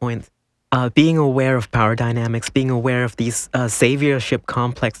fantastic point. Being aware of power dynamics, being aware of these saviorship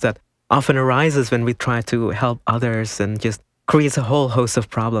complex that often arises when we try to help others, and just creates a whole host of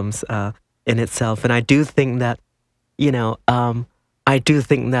problems in itself. And I do think that,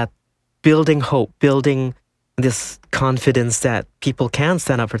 building hope, building this confidence that people can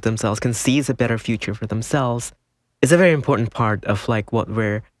stand up for themselves, can seize a better future for themselves, is a very important part of like what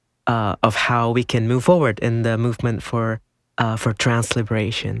we're of how we can move forward in the movement for trans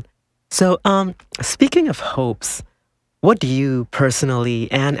liberation. So, speaking of hopes, what do you personally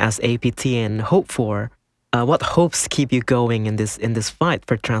and as APTN hope for? What hopes keep you going in this fight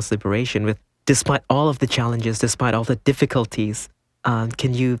for trans liberation? Despite all of the challenges, despite all the difficulties,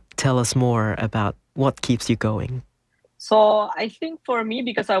 can you tell us more about what keeps you going? So I think for me,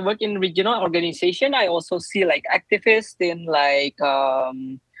 because I work in regional organization, I also see like activists in like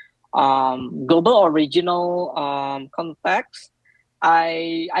global or regional context.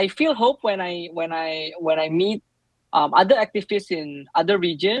 I feel hope when I meet other activists in other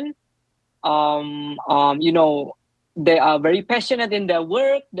region. They are very passionate in their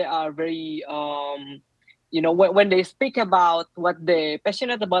work. They are very when they speak about what they're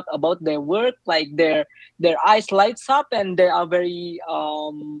passionate about their work, like their eyes lights up, and they are very I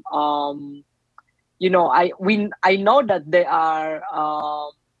know that they are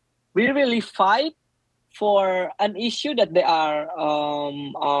really fight for an issue that they are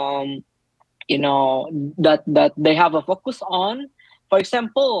that they have a focus on. For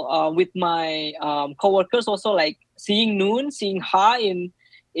example, with my coworkers, also like seeing Noon, seeing Ha in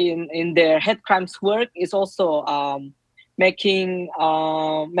in their hate crimes work is also making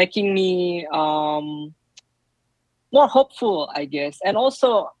me more hopeful, I guess. And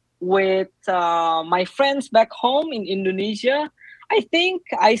also with my friends back home in Indonesia, I think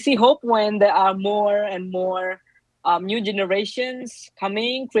I see hope when there are more and more new generations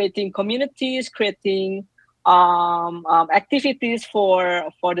coming, creating communities, creating activities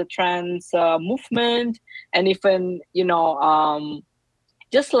for the trans movement, and even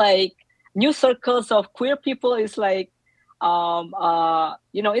just like new circles of queer people is like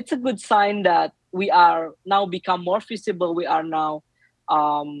it's a good sign that we are now become more visible. We are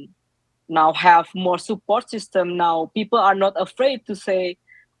um, now have more support system. Now people are not afraid to say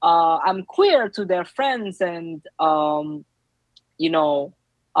I'm queer to their friends, and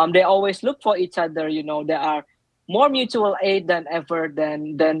they always look for each other. There are more mutual aid than ever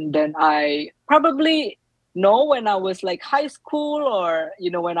than I probably know when I was like high school, or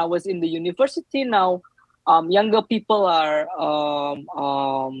when I was in the university. Now younger people are are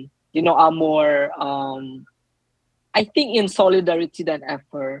more I think in solidarity than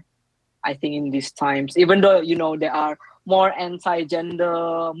ever. I think in these times, even though there are more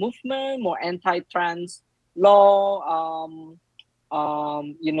anti-gender movement, more anti-trans law,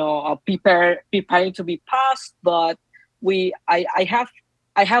 preparing to be passed, but I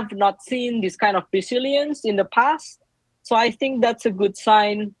have not seen this kind of resilience in the past. So I think that's a good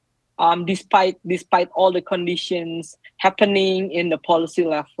sign, despite all the conditions happening in the policy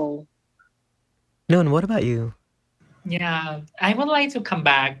level. Noon, what about you? Yeah, I would like to come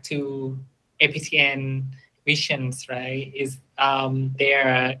back to APTN visions, right? Is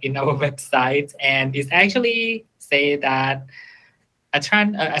there in our website, and it's actually say that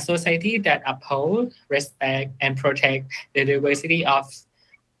a society that uphold, respect, and protect the diversity,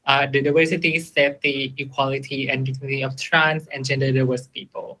 safety, equality, and dignity of trans and gender diverse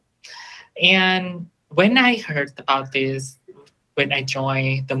people. And when I heard about this, when I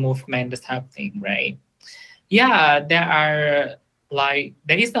joined the movement, this happening, right? Yeah, there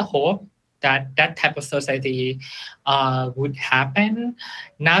is a hope that that type of society would happen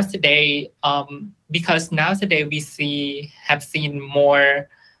nowadays, because nowadays have seen more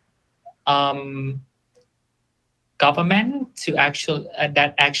government to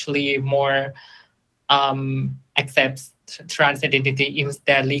actually more accepts trans identity in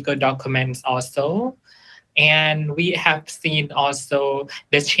their legal documents also. And we have seen also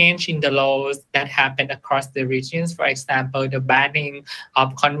the change in the laws that happen across the regions. For example, the banning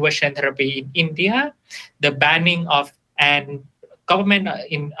of conversion therapy in India, the banning of and government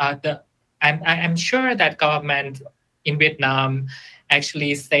in the. I'm sure that government in Vietnam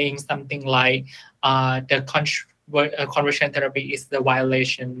actually saying something like conversion therapy is the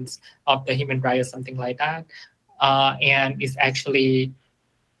violations of the human rights, something like that, and is actually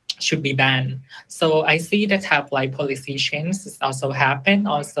should be banned. So I see that have like policy changes also happen.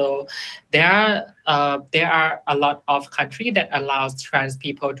 Also, there are a lot of countries that allows trans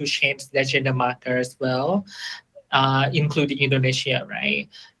people to change their gender marker as well, including Indonesia, right?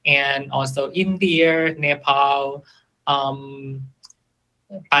 And also India, Nepal,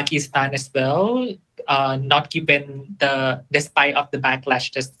 Pakistan as well. Not given despite of the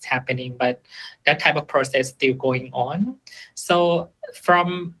backlash that's happening, but that type of process still going on. So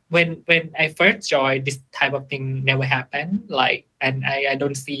from when I first joined, this type of thing never happened. Like, and I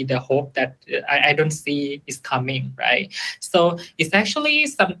don't see the hope that I don't see is coming, right? So it's actually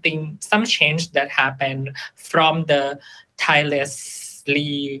some change that happened from the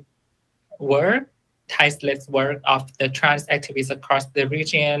tirelessly work tireless work of the trans activists across the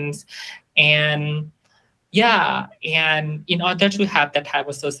regions. And yeah, and in order to have that type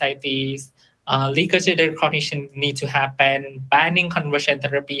of societies, legal gender recognition need to happen, banning conversion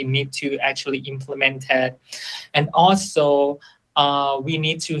therapy need to actually implement it. And also we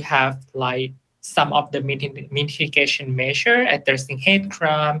need to have like some of the mitigation measure addressing hate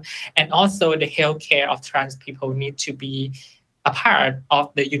crime, and also the healthcare of trans people need to be a part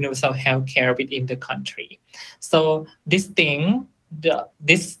of the universal healthcare within the country. So this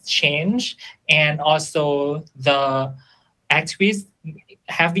this change, and also the activists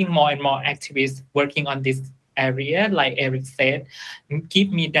having more and more activists working on this area, like Eric said,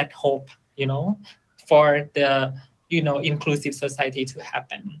 give me that hope, for the inclusive society to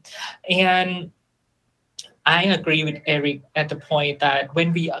happen. And I agree with Eric at the point that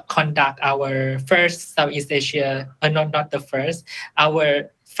when we conduct our first Southeast Asia, not the first,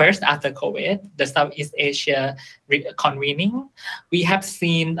 our first after COVID, the Southeast Asia convening, we have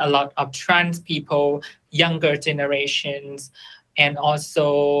seen a lot of trans people, younger generations, and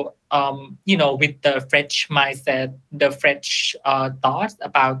also with the fresh mindset, the fresh thoughts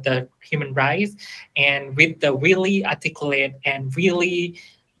about the human rights, and with the really articulate and really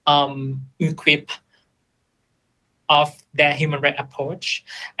equipped of their human rights approach.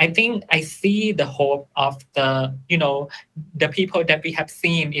 I think I see the hope of the people that we have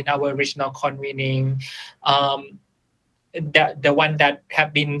seen in our original convening, the one that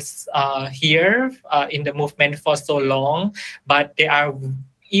have been here in the movement for so long, but they are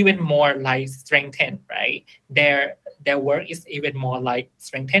even more like strengthened, right? Their work is even more like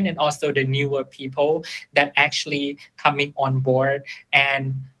strengthened, and also the newer people that actually coming on board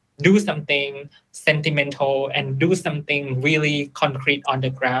and do something sentimental and do something really concrete on the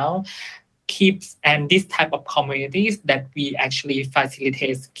ground keeps, and this type of communities that we actually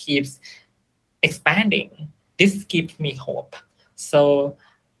facilitate keeps expanding. This gives me hope. So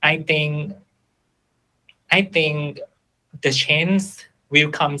I think the change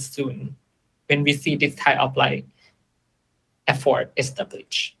will come soon when we see this type of like effort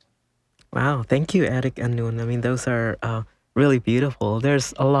established. Wow, thank you, Eric and Noon. I mean, those are really beautiful.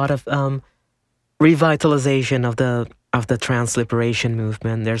 There's a lot of revitalization of the trans liberation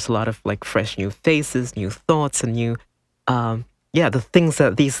movement. There's a lot of like fresh new faces, new thoughts, and new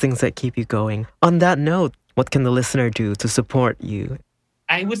these things that keep you going. On that note, what can the listener do to support you?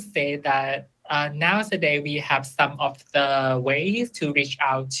 I would say that nowadays we have some of the ways to reach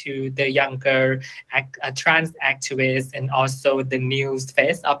out to the younger trans activists and also the new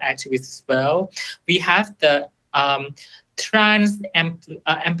face of activists as well. We have the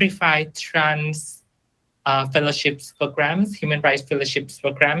amplified trans fellowships programs, human rights fellowships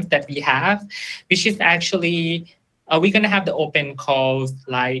programs that we have, which is actually we're gonna have the open calls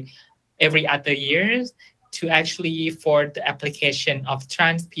like every other years to actually for the application of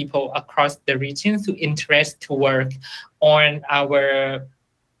trans people across the regions who interest to work on our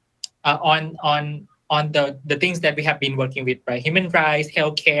on the things that we have been working with, right? Human rights,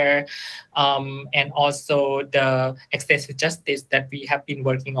 healthcare, and also the access to justice that we have been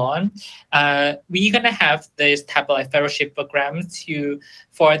working on. We're gonna have this type of like fellowship programs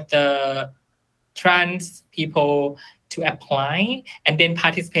for the trans people to apply and then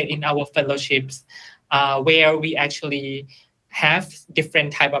participate in our fellowships, where we actually have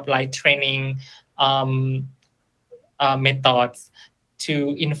different type of like training methods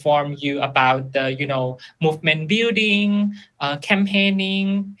to inform you about the movement building,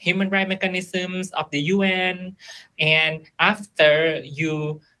 campaigning, human rights mechanisms of the UN. And after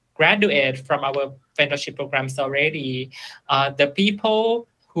you graduate from our fellowship programs already, the people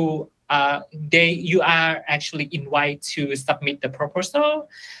who you are actually invited to submit the proposal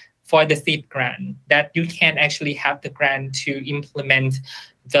for the seed grant, that you can actually have the grant to implement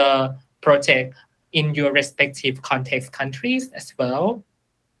the project in your respective context countries as well.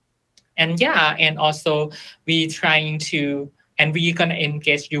 And also we're trying to, and we're gonna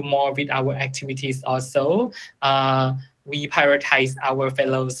engage you more with our activities also. We prioritize our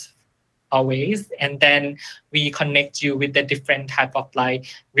fellows always, and then we connect you with the different type of like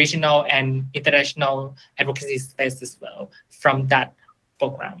regional and international advocacy space as well from that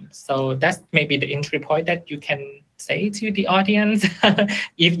program. So that's maybe the entry point that you can say to the audience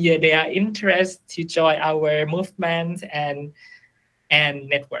if they are interested to join our movement and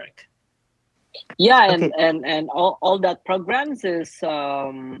network. Yeah, and all that programs is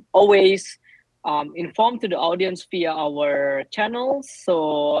always informed to the audience via our channels.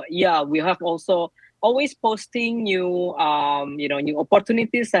 So yeah, we have also always posting new new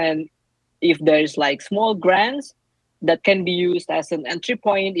opportunities, and if there's like small grants that can be used as an entry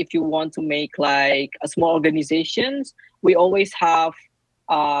point if you want to make like a small organizations, we always have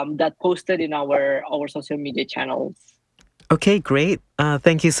that posted in our social media channels. Okay, great.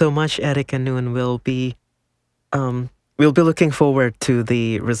 Thank you so much, Eric and Noon. We'll be looking forward to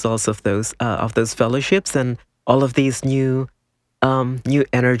the results of those fellowships and all of these new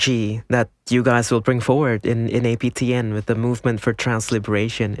energy that you guys will bring forward in APTN with the movement for trans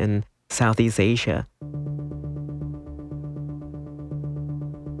liberation in Southeast Asia.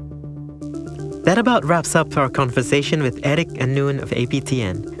 That about wraps up our conversation with Eric and Noon of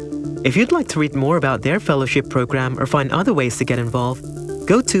APTN. If you'd like to read more about their fellowship program or find other ways to get involved,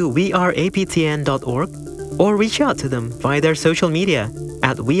 go to weareaptn.org or reach out to them via their social media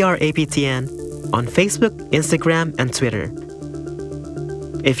at weareaptn on Facebook, Instagram, and Twitter.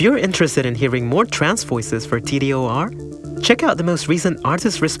 If you're interested in hearing more trans voices for TDOR, check out the most recent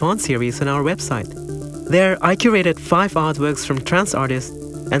Artist Response series on our website. There, I curated 5 artworks from trans artists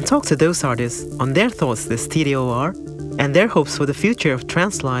and talk to those artists on their thoughts this TDOR and their hopes for the future of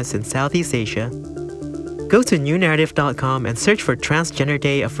trans lives in Southeast Asia. go to newnarrative.com and search for Transgender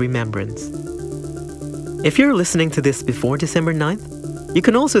Day of Remembrance. If you're listening to this before December 9th, you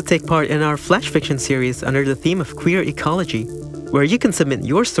can also take part in our flash fiction series under the theme of queer ecology, where you can submit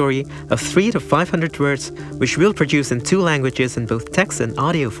your story of 300 to 500 words, which we'll produce in 2 languages in both text and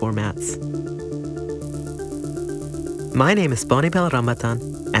audio formats. My name is Bonibel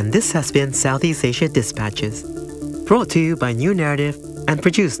Ramatan, and this has been Southeast Asia Dispatches, brought to you by New Narrative and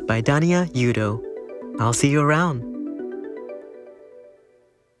produced by Dania Yudo. I'll see you around.